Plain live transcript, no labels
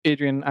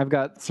Adrian, I've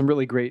got some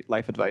really great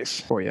life advice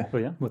for you. Oh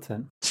yeah? What's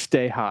that?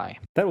 Stay high.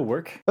 That'll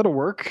work. That'll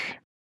work.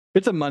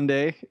 It's a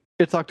Monday.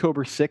 It's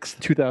October 6th,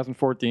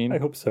 2014. I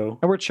hope so.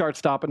 And we're chart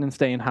stopping and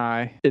staying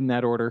high in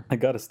that order. I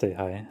gotta stay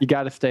high. You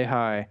gotta stay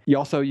high.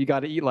 You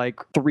gotta eat like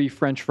 3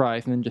 French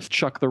fries and then just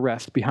chuck the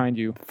rest behind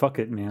you. Fuck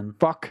it, man.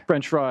 Fuck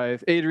French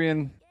fries.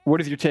 Adrian,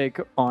 what is your take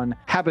on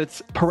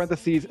Habits,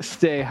 parentheses,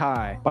 Stay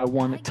High by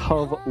one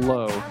Tove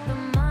Lo?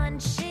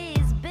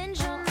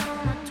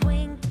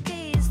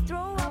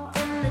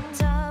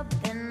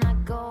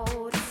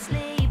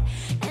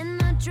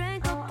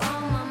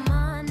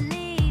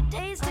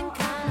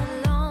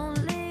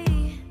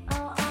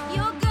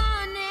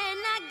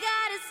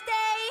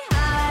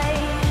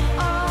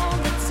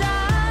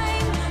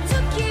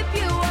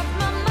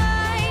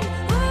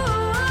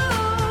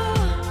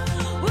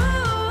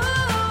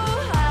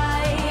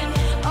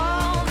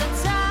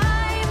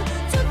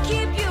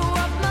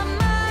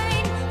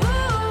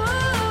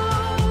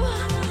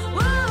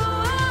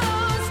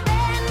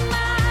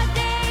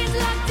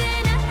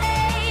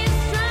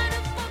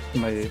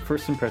 My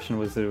first impression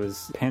was that it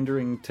was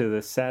pandering to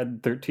the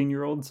sad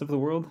 13-year-olds of the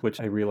world, which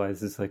I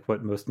realize is like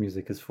what most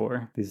music is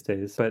for these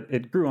days. But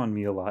it grew on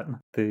me a lot.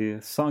 The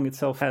song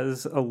itself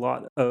has a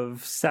lot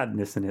of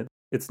sadness in it.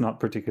 It's not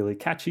particularly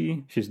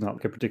catchy. She's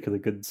not a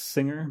particularly good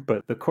singer,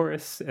 but the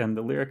chorus and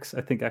the lyrics, I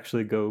think,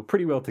 actually go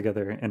pretty well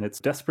together, and it's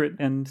desperate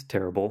and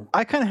terrible.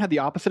 I kind of had the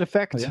opposite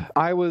effect. Oh, yeah?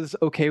 I was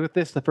okay with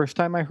this the first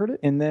time I heard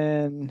it, and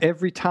then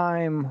every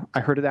time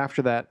I heard it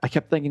after that, I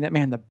kept thinking that,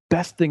 man, the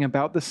best thing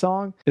about this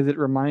song is it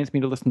reminds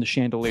me to listen to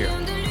Chandelier.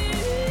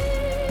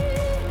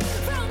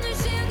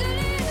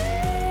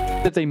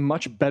 It's a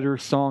much better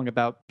song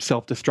about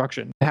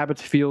self-destruction.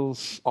 Habits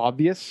feels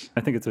obvious.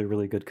 I think it's a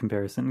really good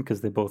comparison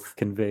because they both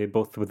convey,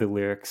 both with the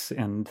lyrics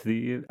and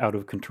the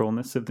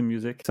out-of-controlness of the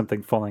music,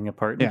 something falling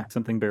apart,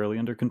 something barely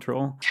under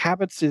control.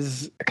 Habits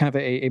is kind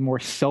of a more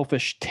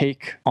selfish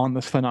take on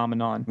this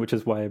phenomenon. Which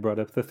is why I brought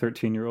up the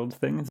 13-year-old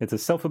thing. It's a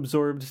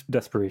self-absorbed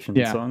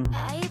desperation song.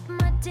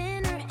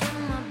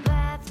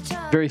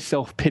 Very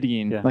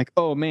self-pitying. Yeah. Like,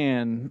 oh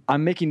man,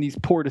 I'm making these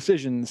poor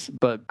decisions,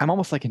 but I'm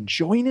almost like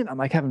enjoying it. I'm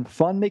like having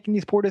fun making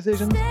these poor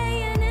decisions.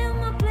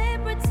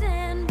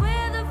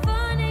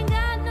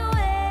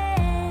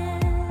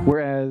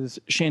 Whereas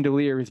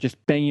Chandelier is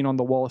just banging on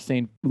the wall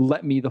saying,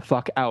 let me the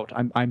fuck out.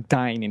 I'm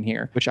dying in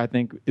here, which I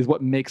think is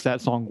what makes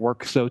that song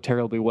work so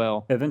terribly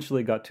well. I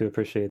eventually got to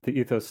appreciate the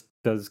ethos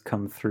does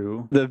come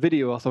through. The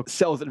video also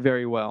sells it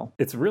very well.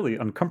 It's a really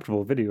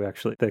uncomfortable video,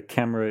 actually. The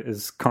camera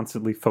is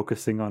constantly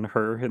focusing on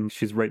her, and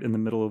she's right in the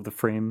middle of the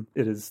frame.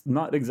 It is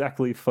not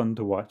exactly fun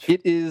to watch.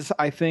 It is,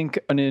 I think,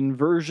 an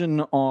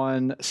inversion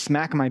on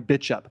Smack My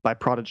Bitch Up by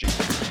Prodigy.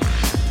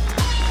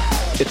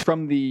 It's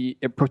from the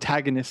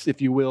protagonist, if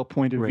you will,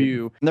 point of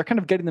view. And they're kind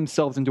of getting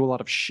themselves into a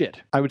lot of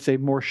shit. I would say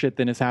more shit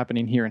than is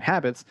happening here in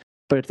Habits.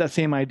 But it's that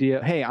same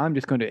idea, hey, I'm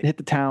just going to hit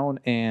the town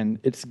and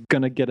it's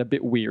going to get a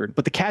bit weird.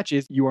 But the catch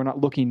is you are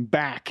not looking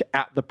back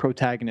at the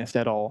protagonist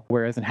at all.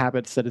 Whereas in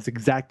Habits, that is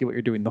exactly what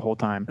you're doing the whole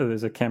time.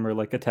 There's a camera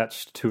like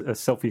attached to a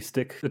selfie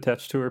stick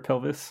attached to her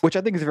pelvis. Which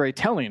I think is very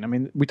telling. I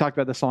mean, we talked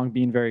about the song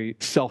being very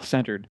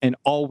self-centered. And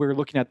all we're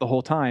looking at the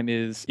whole time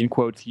is, in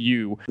quotes,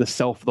 you, the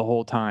self the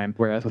whole time.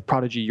 Whereas with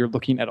Prodigy, you're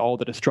looking at all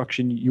the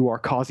destruction you are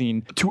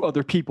causing to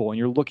other people. And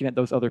you're looking at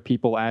those other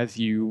people as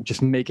you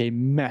just make a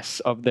mess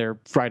of their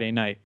Friday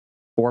night.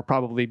 Or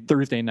probably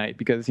Thursday night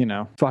because,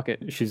 fuck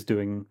it. She's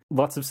doing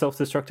lots of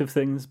self-destructive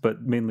things,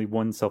 but mainly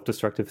one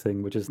self-destructive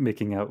thing, which is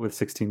making out with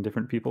 16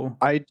 different people.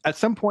 I, at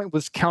some point,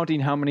 was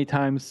counting how many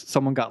times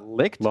someone got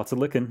licked. Lots of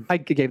licking. I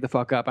gave the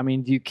fuck up. I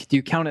mean, do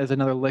you count it as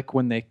another lick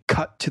when they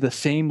cut to the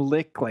same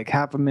lick like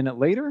half a minute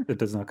later? It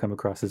does not come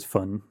across as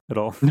fun at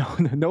all.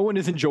 No one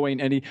is enjoying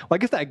any. Well, I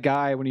guess that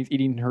guy, when he's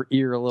eating her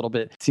ear a little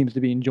bit, seems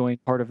to be enjoying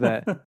part of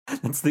that.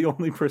 That's the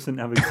only person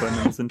having fun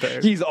in this entire...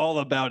 He's all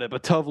about it,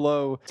 but Tove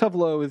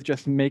Lo is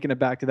just making it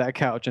back to that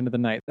couch into the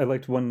night. I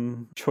liked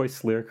one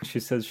choice lyric.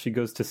 She says she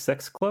goes to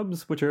sex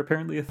clubs, which are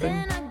apparently a thing.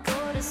 Then I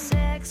go to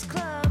sex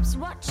clubs,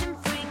 watching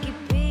freaky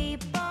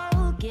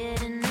people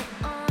getting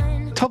it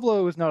on. Tove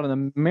Lo is not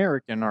an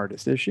American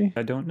artist, is she?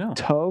 I don't know.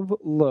 Tove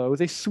Lo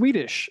is a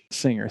Swedish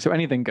singer, so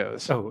anything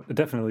goes. Oh,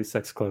 definitely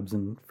sex clubs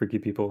and freaky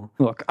people.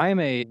 Look, I am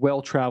a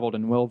well-traveled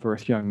and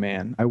well-versed young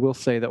man. I will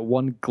say that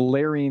one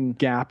glaring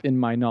gap in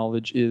my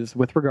knowledge is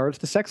with regards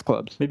to sex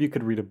clubs. Maybe you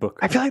could read a book.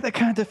 I feel like that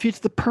kind of defeats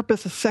the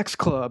purpose of sex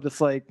clubs.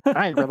 It's like,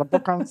 I read a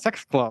book on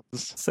sex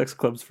clubs. Sex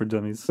clubs for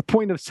dummies. The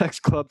point of sex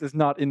clubs is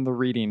not in the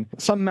reading.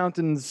 Some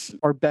mountains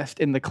are best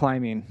in the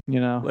climbing,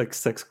 Like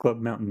Sex Club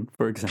Mountain,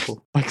 for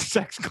example. Like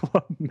Sex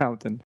Club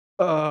Mountain.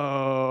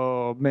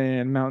 Oh,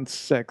 man, Mount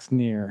Sex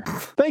Near.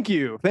 Thank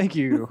you.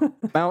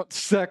 Mount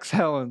Sex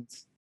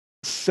Helens.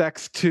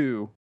 Sex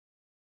 2.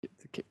 Get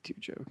the K2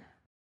 joke.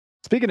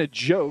 Speaking of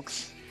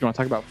jokes, you want to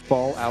talk about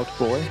Fall Out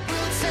Boy?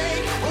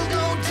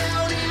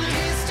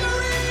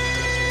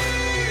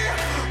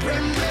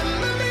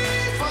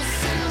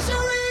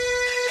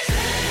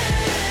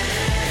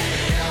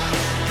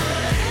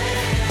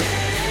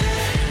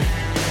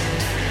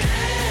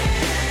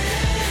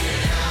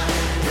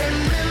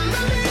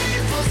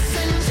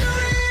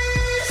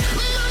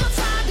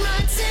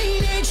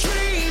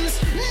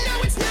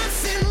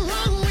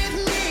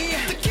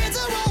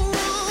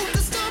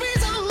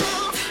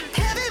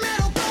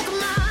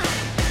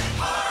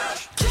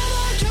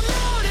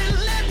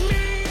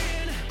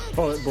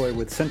 Fall Out Boy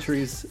with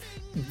Centuries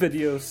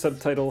video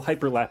subtitle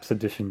hyperlapse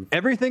edition.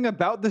 Everything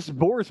about this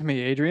bores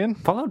me, Adrian.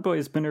 Fall Out Boy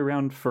has been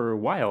around for a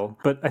while,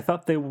 but I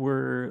thought they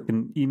were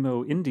an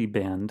emo indie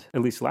band.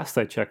 At least last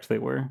I checked they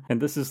were. And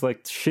this is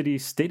like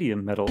shitty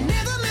stadium metal.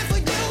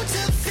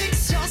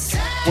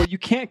 Well, you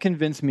can't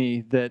convince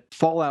me that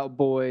Fall Out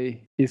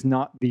Boy is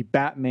not the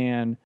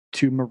Batman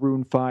to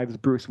Maroon 5's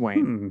Bruce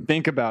Wayne.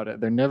 Think about it.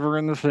 They're never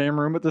in the same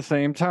room at the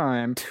same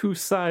time. Two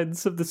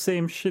sides of the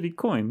same shitty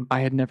coin.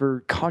 I had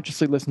never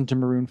consciously listened to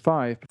Maroon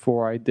 5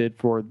 before I did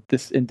for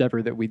this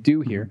endeavor that we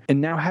do here. And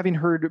now having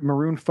heard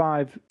Maroon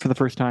 5 for the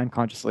first time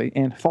consciously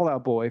and Fall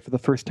Out Boy for the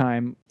first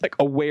time, like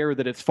aware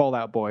that it's Fall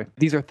Out Boy,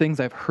 these are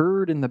things I've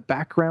heard in the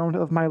background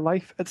of my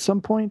life at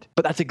some point.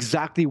 But that's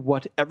exactly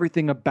what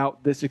everything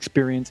about this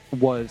experience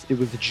was. It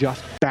was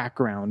just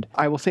background.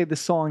 I will say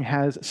this song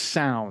has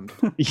sound.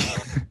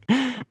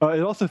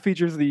 It also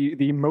features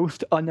the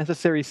most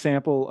unnecessary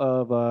sample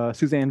of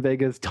Suzanne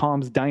Vega's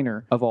Tom's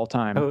Diner of all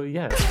time. Oh,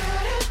 yeah.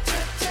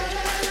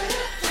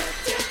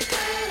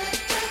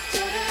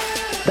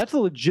 That's a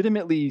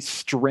legitimately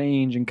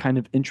strange and kind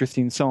of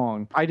interesting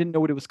song. I didn't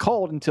know what it was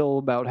called until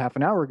about half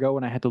an hour ago,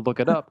 and I had to look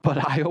it up. But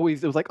it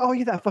was like, oh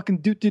yeah, that fucking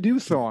doo-doo-doo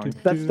song.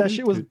 That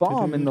shit was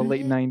bomb in the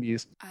late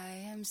 90s. I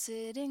am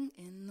sitting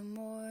in the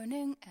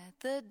morning at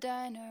the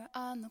diner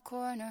on the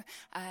corner.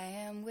 I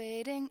am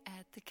waiting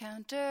at the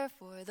counter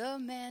for the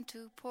man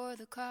to pour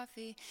the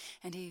coffee,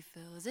 and he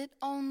fills it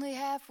only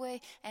halfway,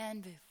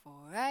 and before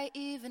I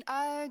even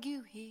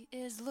argue, he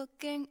is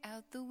looking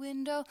out the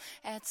window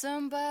at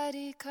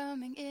somebody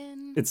coming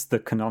in. It's the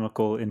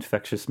canonical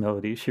infectious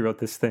melody. She wrote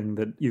this thing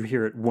that you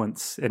hear it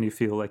once and you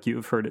feel like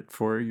you've heard it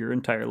for your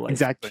entire life.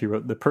 Exactly. She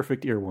wrote the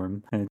perfect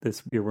earworm, and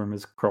this earworm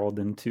has crawled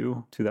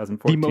into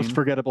 2014. The most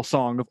forgettable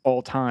song of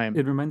all time.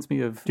 It reminds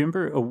me of, do you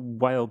remember a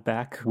while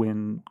back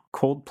when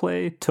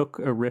Coldplay took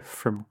a riff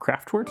from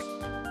Kraftwerk?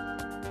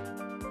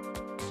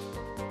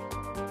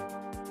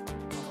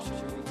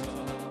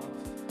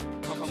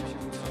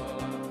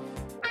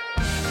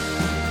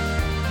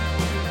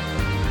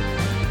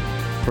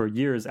 For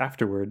years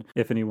afterward,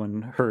 if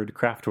anyone heard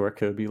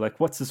Kraftwerk, it would be like,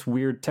 what's this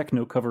weird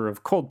techno cover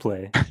of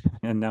Coldplay?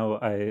 And now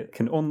I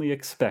can only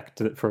expect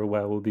that for a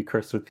while we'll be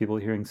cursed with people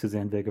hearing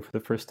Suzanne Vega for the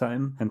first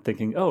time and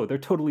thinking, oh, they're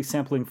totally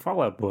sampling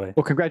Fall Out Boy.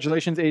 Well,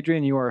 congratulations,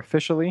 Adrian. You are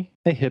officially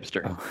a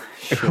hipster. Oh,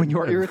 when you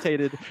are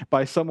irritated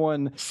by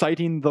someone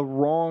citing the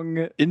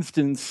wrong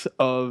instance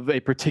of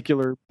a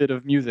particular bit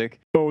of music,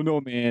 oh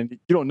no, man,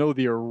 you don't know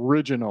the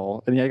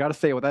original. And I got to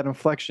say it with that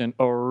inflection,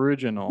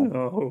 original.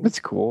 No. It's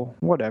cool.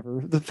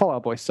 Whatever. The Fall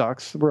Out Boy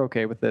sucks. We're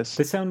okay with this.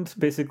 They sound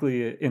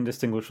basically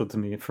indistinguishable to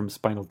me from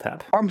Spinal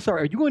Tap. I'm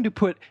sorry. Are you going to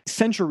put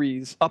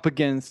Centuries up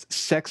against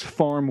Sex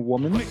Farm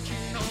Woman? I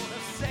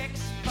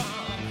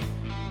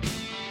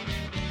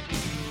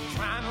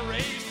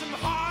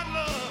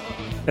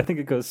think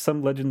it goes,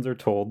 some legends are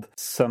told,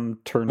 some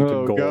turn to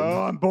gold.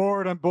 God, I'm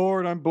bored.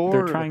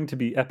 They're trying to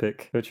be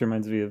epic, which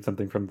reminds me of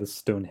something from the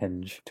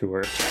Stonehenge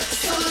tour.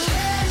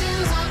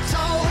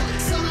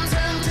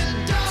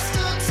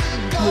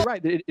 You're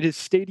right. It is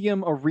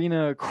stadium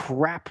arena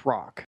crap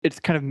rock. It's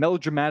kind of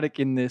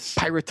melodramatic in this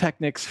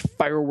pyrotechnics,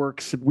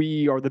 fireworks,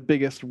 we are the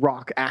biggest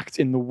rock act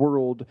in the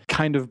world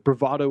kind of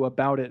bravado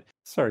about it.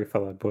 Sorry,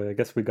 Fall Out Boy. I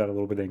guess we got a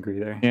little bit angry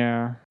there.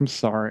 Yeah, I'm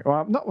sorry.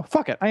 Well, no,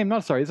 fuck it. I am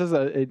not sorry. This is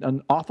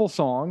an awful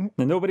song.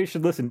 And nobody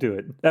should listen to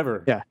it,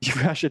 ever. Yeah,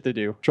 you've got shit to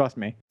do. Trust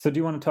me. So do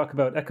you want to talk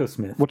about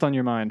Echosmith? What's on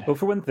your mind? Well,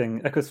 for one thing,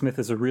 Echosmith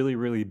is a really,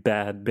 really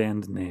bad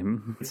band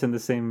name. It's in the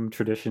same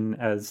tradition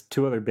as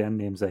two other band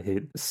names I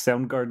hate,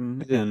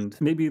 Soundgarden and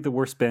maybe the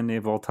worst band name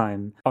of all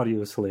time,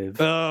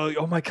 Audioslave.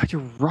 Oh my God,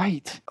 you're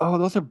right. Oh,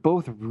 those are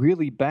both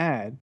really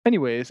bad.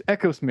 Anyways,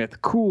 Echosmith,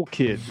 cool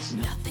kids.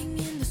 Nothing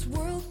in this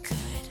world could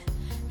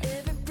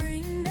ever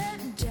bring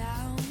them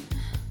down.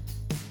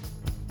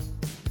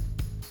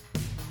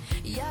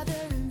 Yeah,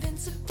 they're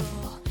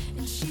invincible,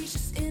 and she's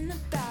just in the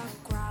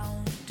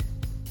background.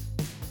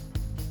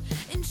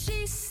 And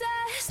she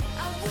says,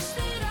 I wish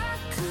that I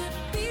could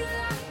be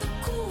like the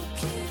cool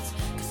kids,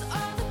 'cause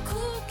all the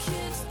cool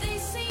kids, they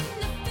seem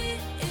to fit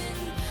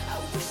in. I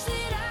wish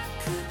that I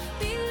could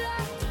be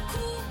like the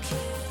cool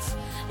kids,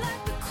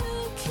 like the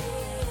cool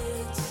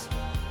kids.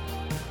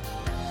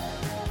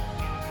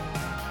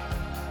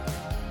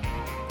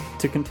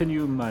 To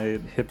continue my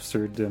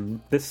hipsterdom,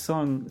 this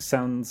song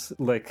sounds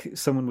like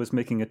someone was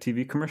making a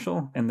TV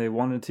commercial and they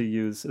wanted to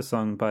use a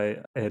song by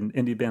an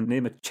indie band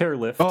named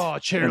Chairlift. Oh,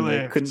 And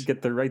Chairlift. they couldn't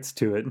get the rights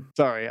to it.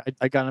 Sorry,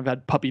 I kind of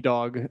had puppy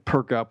dog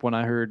perk up when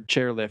I heard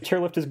Chairlift.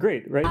 Chairlift is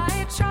great, right?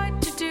 I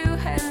tried to do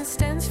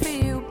handstands for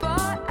you,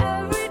 but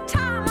every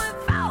time I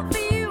fell for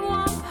you,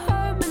 I'm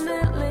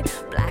permanently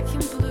black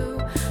and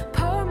blue,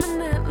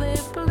 permanently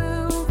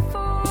blue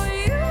for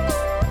you,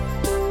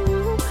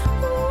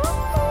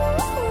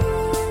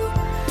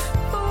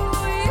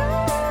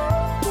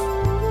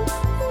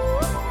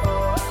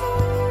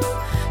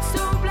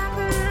 so black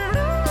and blue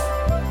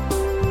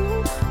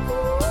for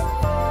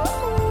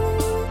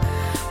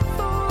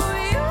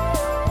you.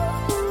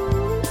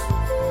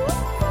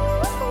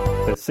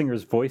 The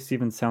singer's voice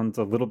even sounds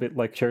a little bit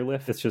like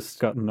Chairlift. It's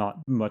just got not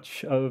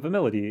much of a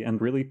melody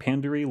and really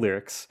pandery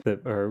lyrics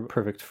that are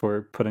perfect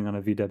for putting on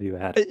a VW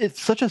ad.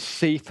 It's such a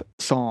safe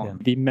song. Yeah.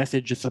 The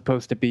message is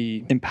supposed to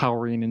be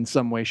empowering in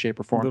some way, shape,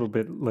 or A form. little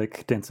bit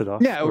like Dance It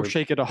Off. Yeah, or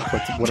Shake It Off.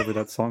 Whatever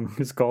that song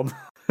is called.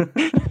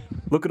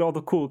 Look at all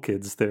the cool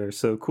kids. They're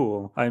so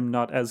cool. I'm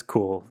not as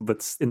cool.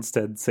 Let's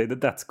instead say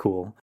that that's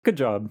cool. Good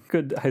job.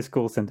 Good high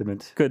school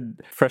sentiment.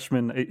 Good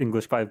freshman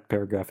English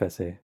 5-paragraph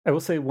essay. I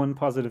will say one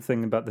positive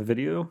thing about the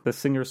video. The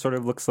singer sort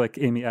of looks like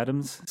Amy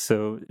Adams,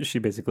 so she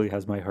basically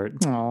has my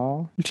heart.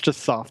 Aw, it's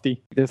just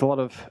softy. There's a lot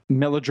of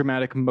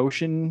melodramatic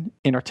motion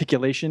and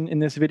articulation in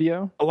this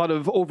video. A lot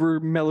of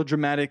over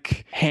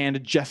melodramatic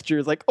hand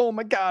gestures like, oh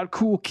my god,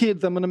 cool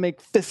kids, I'm gonna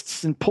make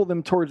fists and pull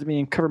them towards me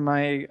and cover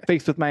my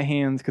face with my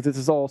hands because this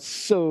is all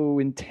so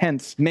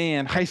intense.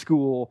 Man, high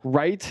school,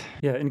 right?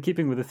 Yeah, in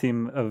keeping with the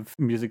theme of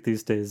music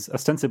these days,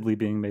 ostensibly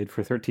being made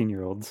for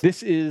 13-year-olds.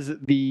 This is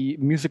the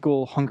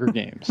musical Hunger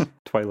Games.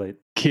 Twilight.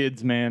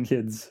 Kids, man.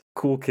 Kids.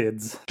 Cool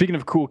kids. Speaking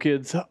of cool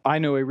kids, I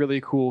know a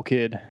really cool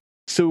kid.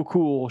 So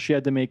cool, she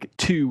had to make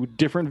 2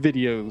 different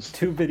videos.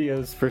 2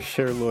 videos for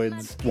Cher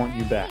Lloyd's Want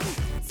You Back.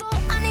 So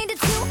I needed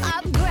to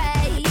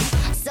upgrade.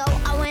 So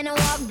I went and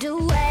walked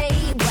away,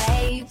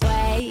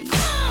 way.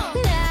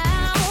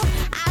 Now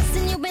I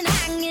seen you been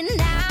hanging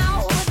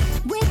out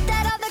with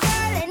that other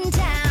girl in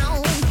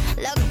town,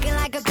 looking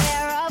like a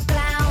pair of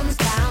clowns.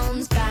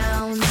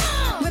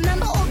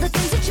 Remember all the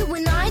things that you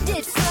and I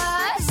did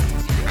first,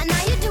 and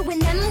now you're doing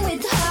them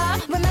with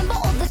her. Remember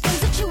all the things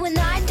that you and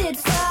I did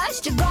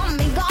first. You got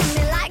me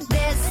like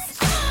this,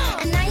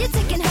 and now you're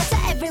taking her to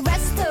every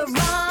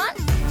restaurant.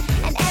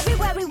 And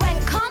everywhere we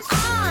went, come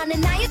on.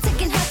 And now you're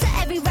taking her to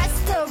every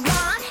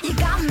restaurant. You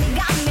got me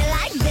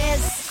like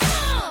this.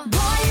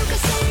 Boy, you can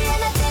say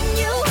anything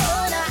you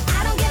wanna. I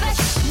don't give a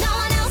no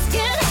one else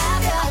can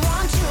have you. I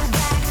want you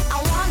back. I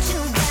want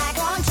you back.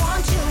 Want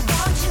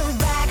you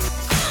back.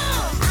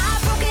 I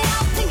broke it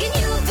out thinking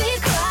you'd be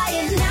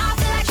crying. Now I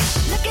feel like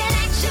looking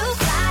at you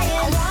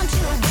flying. I want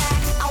you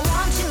back. I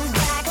want you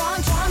back.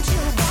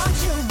 Want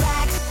you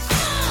back.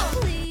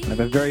 Please. I have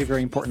a very,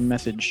 very important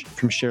message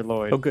from Cher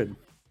Lloyd. Oh, good.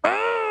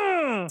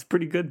 It's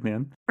pretty good,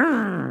 man.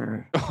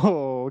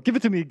 Oh, give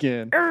it to me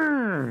again.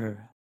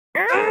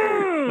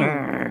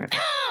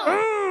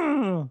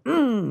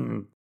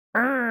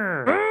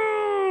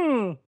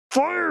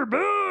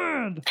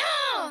 Fireband!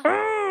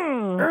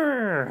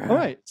 All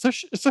right, so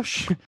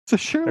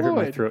Cher I hurt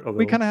my Lloyd, throat a we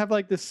little. kind of have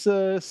like this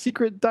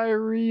secret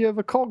diary of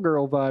a call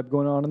girl vibe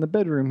going on in the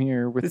bedroom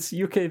here. With This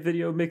UK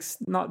video makes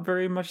not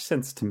very much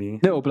sense to me.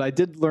 no, but I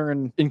did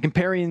learn in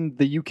comparing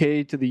the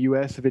UK to the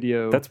US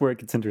video. That's where it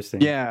gets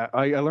interesting. yeah,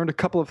 I learned a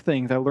couple of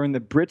things. I learned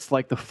that Brits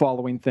like the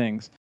following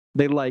things.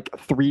 They like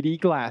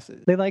 3D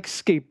glasses. They like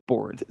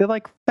skateboards. They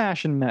like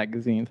fashion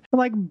magazines. They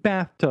like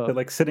bathtubs. They're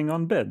like sitting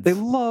on beds. They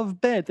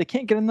love beds. They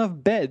can't get enough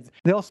beds.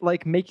 They also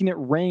like making it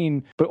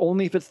rain, but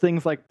only if it's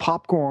things like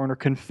popcorn or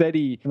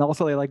confetti. And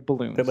also they like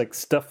balloons. They like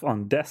stuff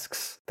on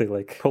desks. They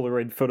like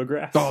Polaroid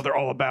photographs. oh, they're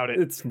all about it.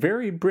 It's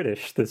very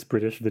British, this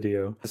British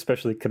video,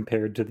 especially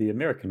compared to the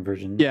American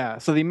version. Yeah,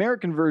 so the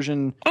American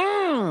version,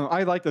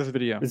 I like this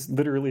video. It's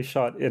literally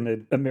shot in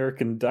an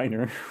American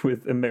diner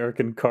with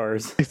American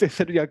cars. They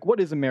said, like, what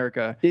is America?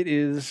 It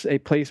is a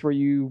place where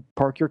you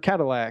park your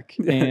Cadillac.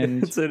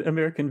 And It's an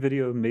American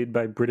video made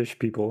by British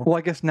people. well,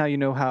 I guess now you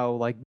know how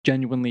like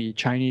genuinely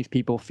Chinese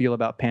people feel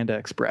about Panda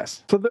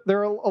Express. So there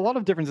are a lot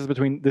of differences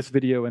between this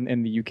video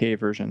and the UK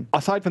version.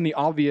 Aside from the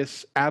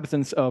obvious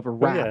absence of Oh,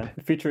 rap.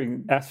 yeah,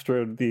 featuring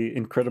Astro, the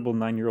incredible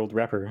 9-year-old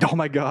rapper. Oh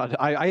my god,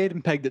 I had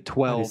him pegged at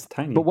 12. He's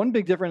tiny. But one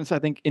big difference I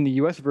think in the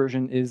US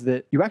version is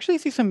that you actually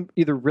see some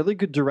either really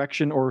good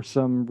direction or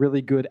some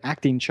really good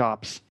acting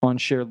chops on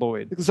Cher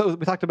Lloyd. So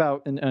we talked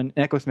about an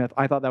Echo Smith.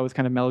 I thought that was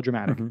kind of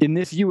melodramatic. Mm-hmm. In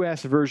this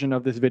US version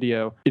of this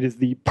video, it is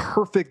the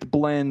perfect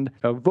blend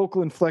of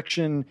vocal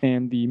inflection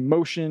and the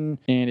motion,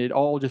 and it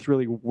all just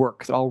really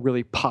works. It all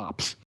really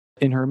pops.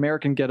 In her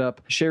American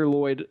getup, Cher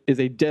Lloyd is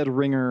a dead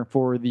ringer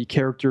for the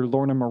character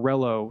Lorna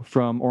Morello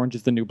from Orange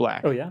is the New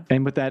Black. Oh, yeah?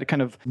 And with that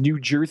kind of New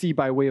Jersey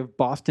by way of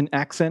Boston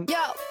accent. Yo,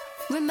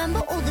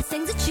 remember all the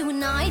things that you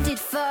and I did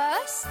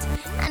first?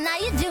 And now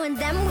you're doing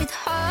them with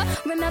her.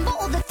 Remember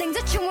all the things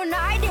that you and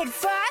I did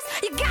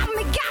first? You got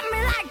me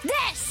like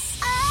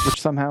this.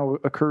 Which somehow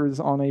occurs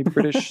on a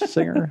British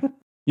singer.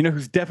 You know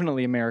who's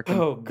definitely American?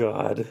 Oh,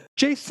 God.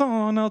 Jason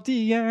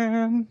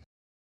Aldean.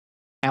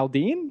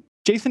 Aldean?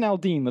 Jason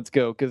Aldean, let's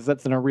go, because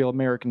that's a real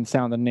American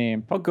sounding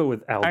name. I'll go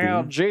with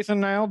Aldean.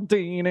 Jason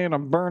Aldean, and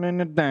I'm burning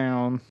it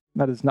down.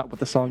 That is not what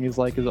the song is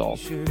like at all.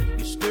 You're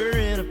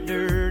stirring up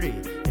dirty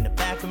in the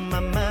back of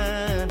my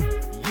mind.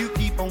 You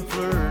keep on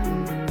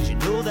flirting, 'cause you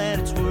know that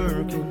it's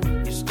working.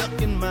 You're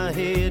stuck in my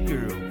head,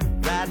 girl,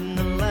 writing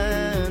the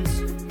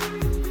lines.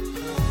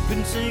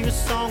 Couldn't sing a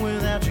song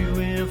without you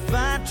if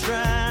I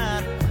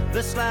tried.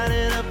 Let's light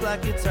it up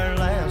like it's our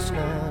last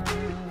night.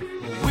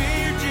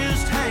 We're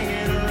just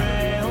hanging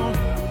around,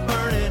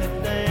 burning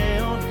it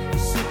down,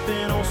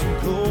 sipping on some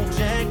cold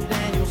Jack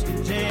Daniels,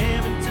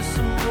 jamming to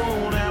some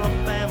old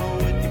Alabama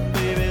with you,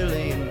 baby,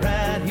 laying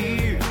right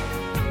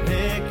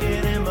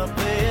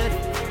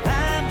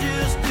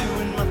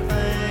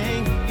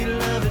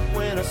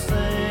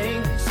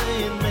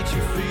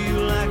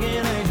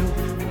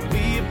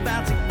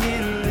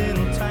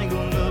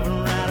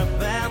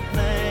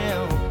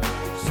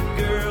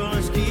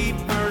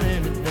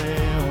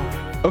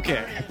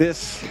Okay,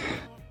 this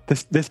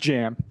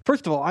jam.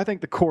 First of all, I think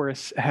the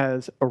chorus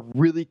has a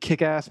really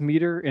kick-ass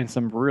meter and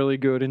some really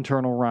good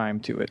internal rhyme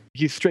to it.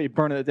 He's straight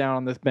burning it down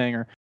on this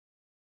banger.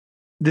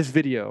 This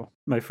video.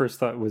 My first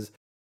thought was,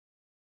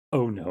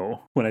 oh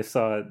no, when I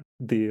saw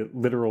the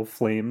literal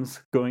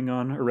flames going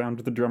on around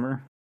the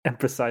drummer,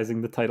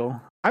 emphasizing the title.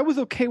 I was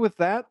okay with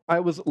that. I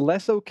was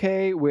less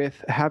okay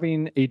with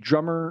having a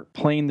drummer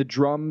playing the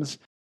drums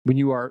when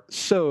you are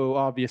so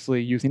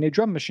obviously using a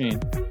drum machine.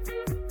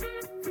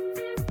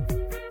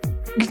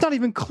 It's not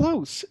even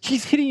close.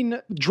 He's hitting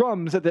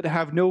drums that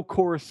have no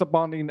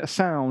corresponding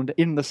sound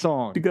in the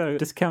song. You gotta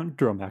discount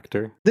drum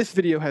actor. This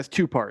video has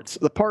two parts.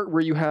 The part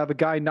where you have a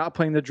guy not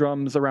playing the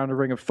drums around a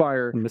ring of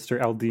fire. And Mr.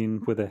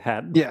 Aldean with a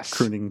hat, yes,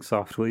 crooning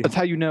softly. That's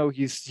how you know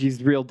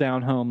he's real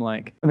down home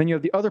like. And then you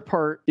have the other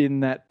part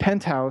in that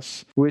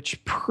penthouse,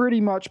 which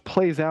pretty much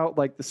plays out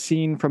like the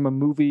scene from a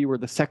movie where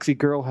the sexy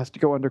girl has to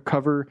go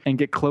undercover and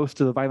get close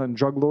to the violent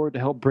drug lord to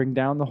help bring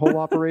down the whole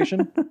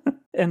operation.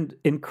 And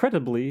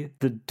incredibly,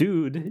 the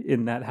dude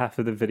in that half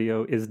of the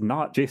video is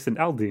not Jason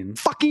Aldean.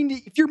 Fucking,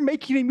 if you're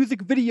making a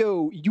music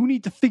video, you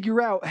need to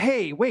figure out,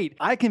 hey, wait,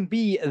 I can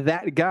be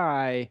that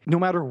guy no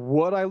matter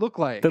what I look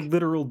like. The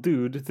literal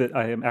dude that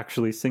I am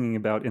actually singing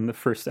about in the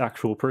first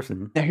actual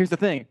person. Now, here's the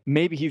thing.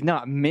 Maybe he's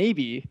not.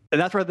 Maybe.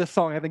 And that's where this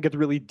song, I think, gets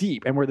really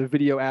deep and where the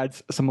video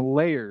adds some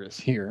layers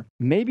here.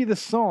 Maybe the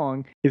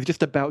song is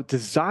just about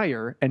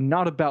desire and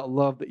not about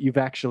love that you've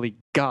actually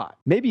got.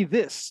 Maybe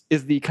this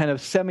is the kind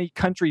of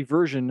semi-country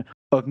version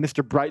of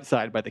Mr.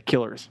 Brightside by the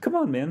Killers. Come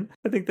on, man.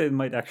 I think they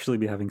might actually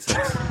be having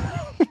sex.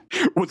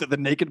 Was it the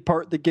naked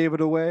part that gave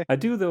it away? I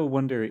do, though,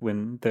 wonder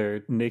when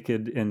they're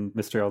naked in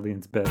Mr.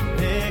 Aldean's bed.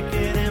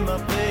 Naked in my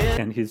bed,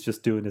 And he's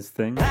just doing his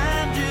thing.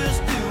 I'm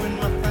just doing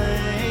my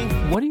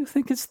thing. What do you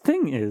think his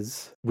thing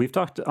is? We've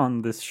talked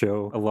on this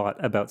show a lot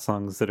about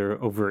songs that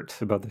are overt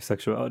about their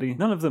sexuality.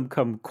 None of them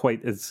come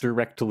quite as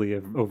directly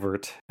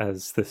overt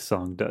as this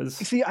song does.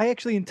 See, I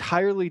actually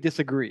entirely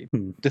disagree,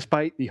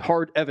 despite the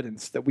hard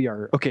evidence that we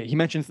are... Okay, he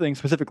mentions things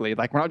specifically,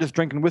 like we're not just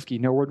drinking whiskey,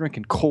 no, we're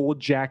drinking cold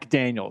Jack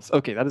Daniels.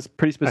 Okay, that is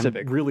pretty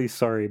specific. I'm really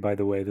sorry, by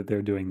the way, that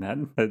they're doing that.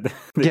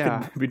 They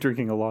could be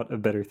drinking a lot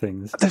of better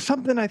things. There's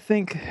something I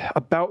think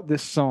about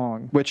this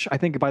song, which I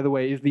think, by the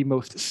way, is the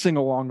most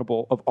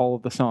sing-alongable of all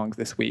of the songs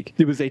this week.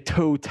 It was a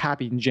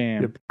toe-tapping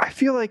jam. Yep. I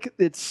feel like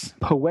it's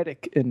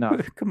poetic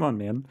enough. Come on,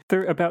 man.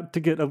 They're about to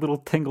get a little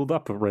tangled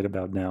up right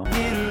about now.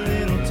 Get a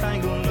little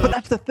tangled But up.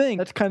 that's the thing.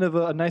 That's kind of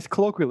a nice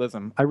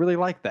colloquialism. I really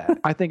like that.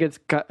 I think it's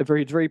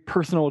very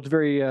personal. It's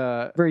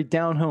very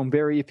down home,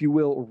 very, if you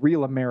will,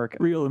 real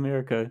American. Real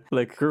America.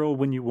 Like, girl,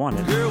 when you want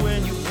it. Girl,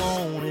 when you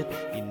want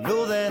it, you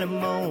know that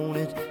I'm on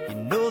it. You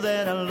know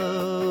that I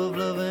love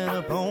loving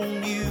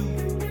upon you.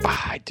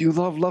 I do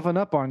love loving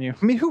up on you.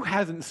 I mean, who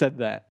hasn't said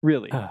that,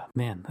 really? Ah,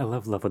 man, I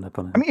love loving up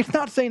on it. I mean, it's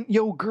not saying,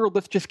 yo, girl,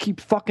 let's just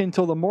keep fucking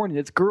till the morning.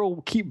 It's,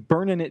 girl, keep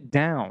burning it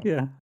down.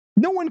 Yeah.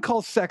 No one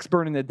calls sex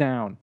burning it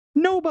down.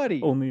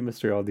 Nobody. Only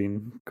Mr.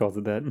 Aldean calls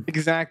it that.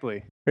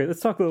 Exactly. Right,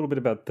 let's talk a little bit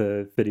about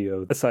the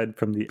video. Aside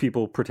from the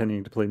people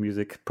pretending to play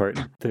music part,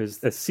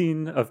 there's a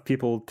scene of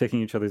people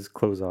taking each other's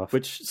clothes off,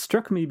 which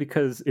struck me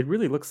because it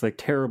really looks like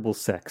terrible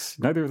sex.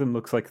 Neither of them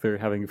looks like they're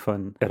having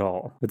fun at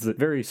all. It's a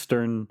very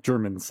stern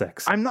German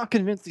sex. I'm not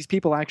convinced these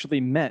people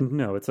actually met.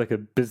 No, it's like a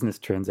business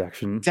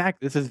transaction.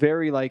 Exactly. This is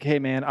very like, hey,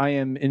 man, I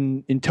am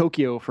in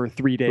Tokyo for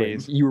 3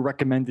 days. Right. You were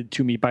recommended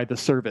to me by the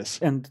service.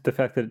 And the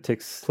fact that it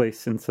takes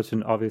place in such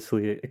an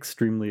obviously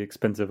extremely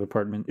expensive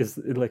apartment is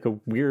like a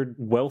weird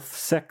wealth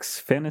sex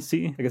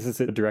fantasy. I guess it's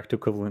a direct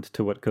equivalent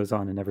to what goes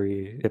on in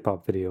every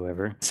hip-hop video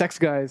ever. Sex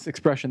Guy's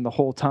expression the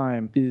whole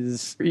time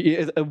is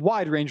a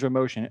wide range of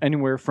emotion,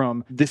 anywhere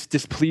from this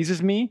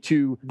displeases me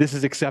to this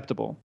is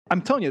acceptable.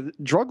 I'm telling you,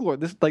 Drug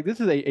Lord, this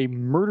is a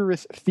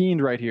murderous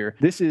fiend right here.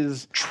 This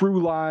is True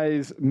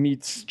Lies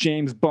meets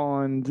James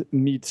Bond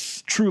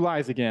meets True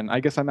Lies again.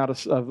 I guess I'm out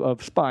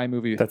of spy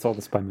movies. That's all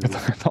the spy movies.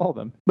 That's all of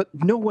them. But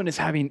no one is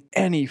having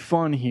any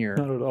fun here.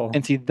 Not at all.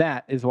 And see,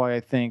 that is why I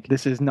think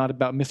this is not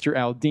about Mr.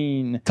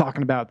 Aldean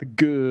talking about the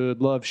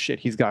good love shit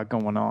he's got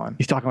going on.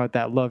 He's talking about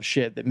that love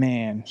shit that,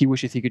 man, he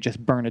wishes he could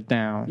just burn it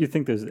down. You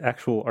think there's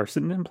actual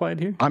arson implied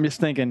here? I'm just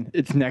thinking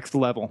it's next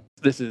level.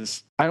 This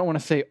is, I don't want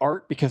to say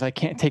art because I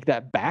can't take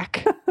that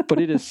back,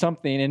 but it is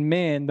something. And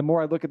man, the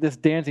more I look at this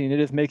dancing, it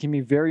is making me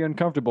very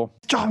uncomfortable.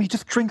 John, he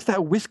just drinks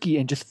that whiskey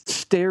and just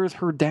stares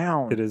her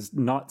down. It is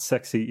not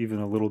sexy even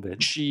a little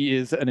bit. She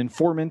is an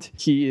informant.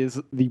 He is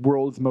the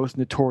world's most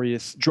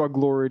notorious drug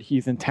lord.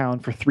 He's in town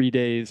for 3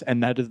 days,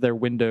 and that is their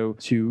window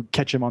to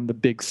catch him on the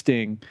big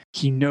sting.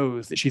 He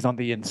knows that she's on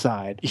the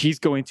inside. He's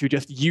going to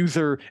just use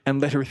her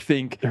and let her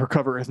think her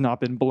cover has not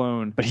been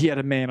blown. But he had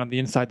a man on the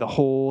inside the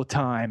whole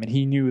time, and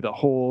he knew the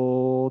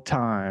whole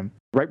time.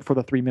 Right before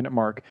the 3-minute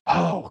mark,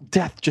 oh,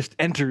 death just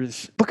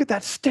enters. Look at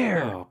that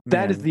stare. Oh,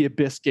 that man. is the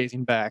abyss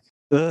gazing back.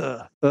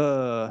 Ugh.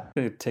 I'm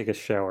gonna take a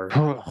shower.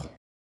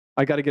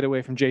 I got to get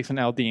away from Jason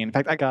Aldean. In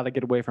fact, I got to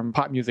get away from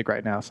pop music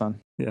right now, son.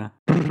 Yeah.